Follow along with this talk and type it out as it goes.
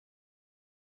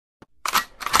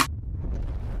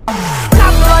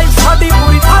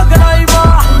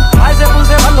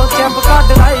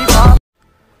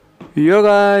Yo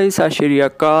guys,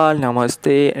 Ashiriyakal,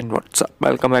 Namaste and what's up?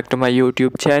 Welcome back to my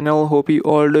YouTube channel. Hope you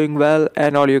all doing well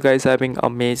and all you guys having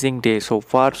amazing day so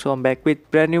far. So I'm back with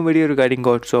brand new video regarding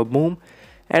Gods of Boom.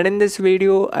 And in this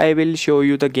video, I will show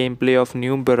you the gameplay of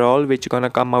new Brawl which gonna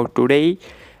come out today.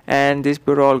 And this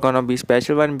Brawl gonna be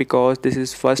special one because this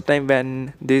is first time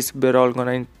when this Brawl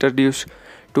gonna introduce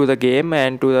to the game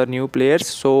and to the new players.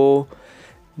 So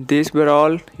this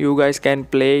Brawl you guys can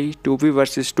play 2v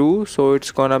versus 2, so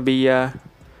it's gonna be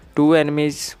two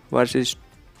enemies versus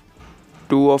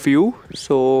two of you.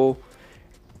 So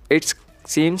it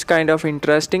seems kind of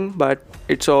interesting, but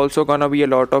it's also gonna be a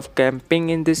lot of camping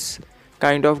in this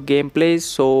kind of gameplays.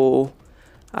 So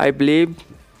I believe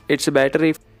it's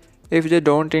better if they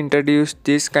don't introduce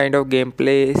this kind of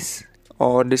gameplays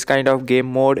or this kind of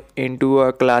game mode into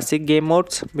a classic game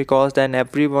modes, because then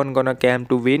everyone gonna camp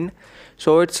to win.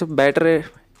 So it's better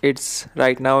it's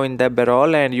right now in the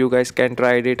Brawl and you guys can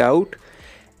try it out.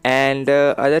 And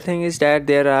other thing is that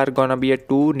there are gonna be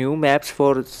two new maps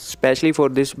for especially for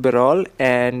this Brawl,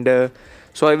 and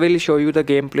so I will show you the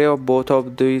gameplay of both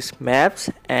of these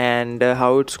maps and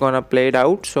how it's gonna play it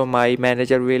out. So my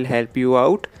manager will help you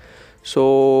out.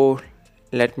 So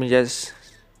let me just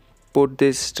put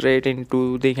this straight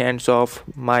into the hands of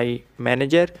my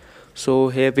manager. So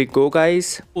here we go,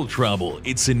 guys. Trouble,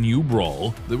 it's a new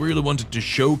Brawl that we really wanted to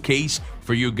showcase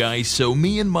for you guys. So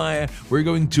me and Maya, we're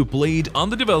going to play it on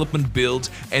the development build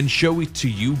and show it to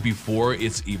you before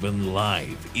it's even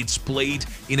live. It's played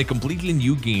in a completely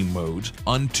new game mode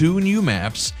on two new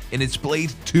maps, and it's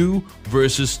played 2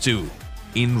 versus 2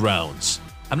 in rounds.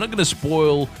 I'm not gonna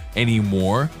spoil any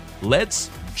more. Let's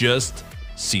just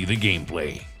see the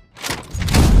gameplay.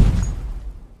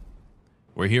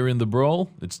 We're here in the Brawl.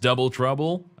 It's Double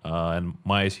Trouble, and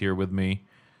Maya's here with me.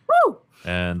 Woo!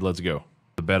 And let's go.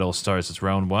 The battle starts. It's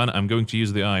round 1. I'm going to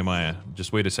use the eye, Maya.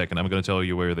 Just wait a second. I'm going to tell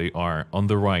you where they are. On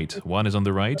the right. One is on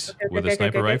the right with a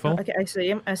sniper rifle. Okay, I see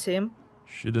him. I see him.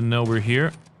 Shouldn't know we're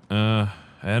here.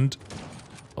 And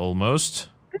almost.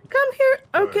 Come here.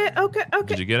 Okay.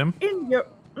 Did you get him? In your.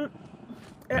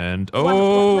 And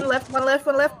oh! One left. One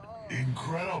left.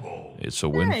 Incredible. It's a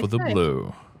win for the Nice.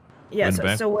 blue. Yeah.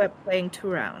 Win So we're playing 2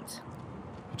 rounds.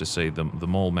 To say the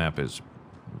mole map is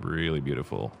really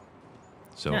beautiful.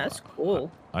 So Yeah, that's cool.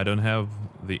 I don't have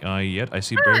the eye yet. I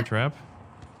see bear trap.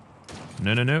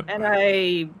 No. And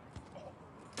I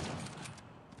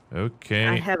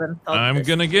Okay. haven't thought. I'm this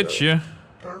gonna get through. you.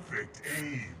 Perfect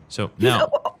aim. So He's- now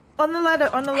on the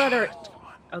ladder.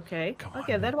 Okay.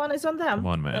 Okay, that one is on them. Come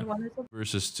on, man. That one is on.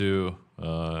 versus 2,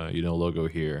 logo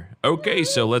here. Okay,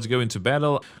 so let's go into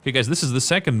battle. Okay, guys, this is the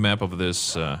second map of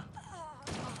this.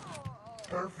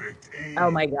 Perfect aim. Oh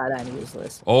my god, I'm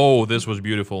useless. Oh, this was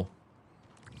beautiful.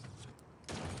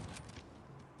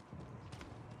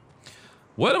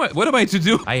 What am I to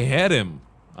do? I had him.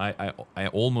 I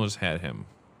almost had him.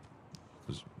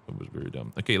 It was very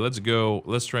dumb. Okay, let's go.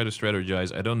 Let's try to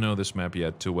strategize. I don't know this map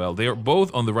yet too well. They are both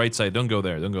on the right side. Don't go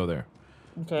there. Don't go there.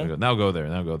 Okay. Now go there.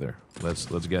 Now go there. Let's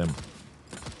get him.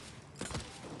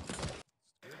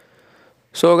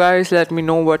 So guys, let me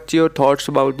know what your thoughts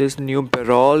about this new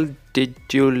Brawl. Did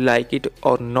you like it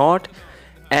or not?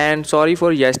 And sorry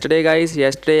for yesterday, guys.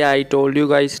 Yesterday I told you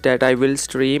guys that I will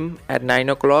stream at 9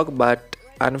 o'clock, but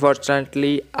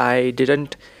unfortunately I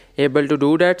didn't able to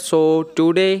do that. So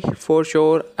today for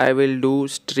sure I will do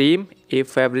stream.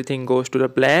 If everything goes to the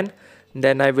plan,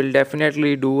 then I will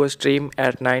definitely do a stream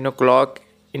at 9 o'clock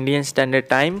Indian Standard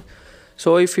Time.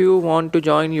 So if you want to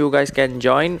join, you guys can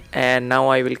join. And now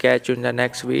I will catch you in the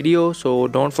next video. So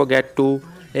don't forget to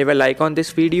leave a like on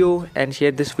this video and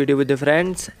share this video with your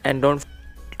friends, and don't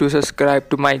to subscribe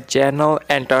to my channel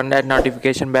and turn that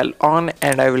notification bell on,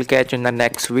 and I will catch you in the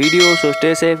next video. So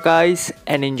stay safe guys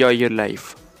and enjoy your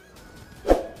life.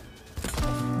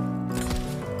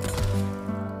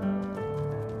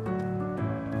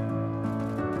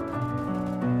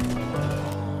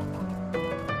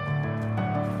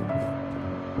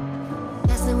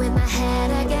 Messing with my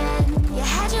head again. You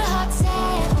had your heart set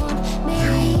on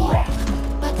me,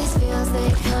 but these feels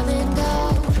they come and go,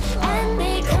 and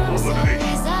they come so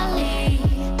easily.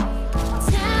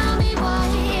 Tell me what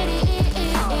it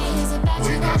is about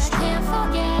you that I can't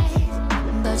forget,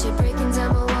 but you're breaking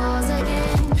down my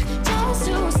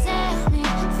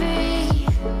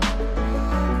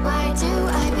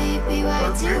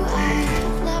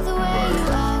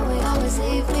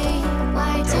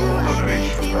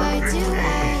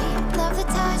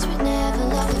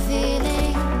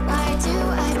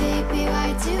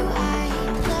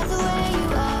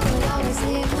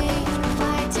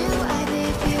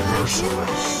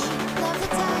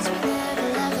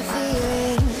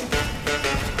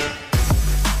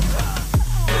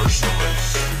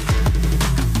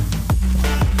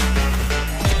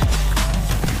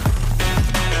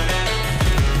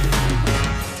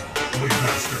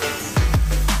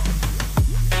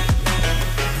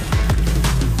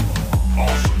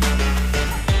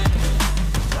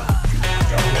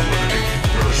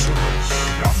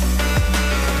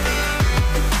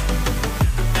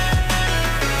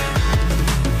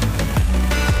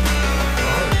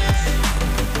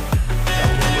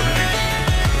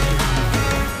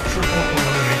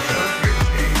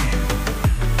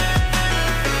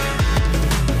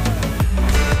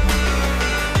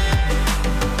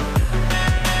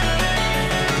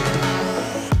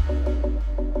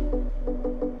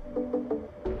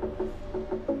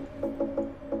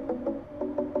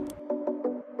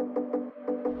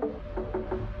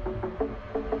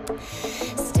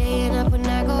Staying up when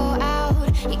I go out.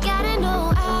 You gotta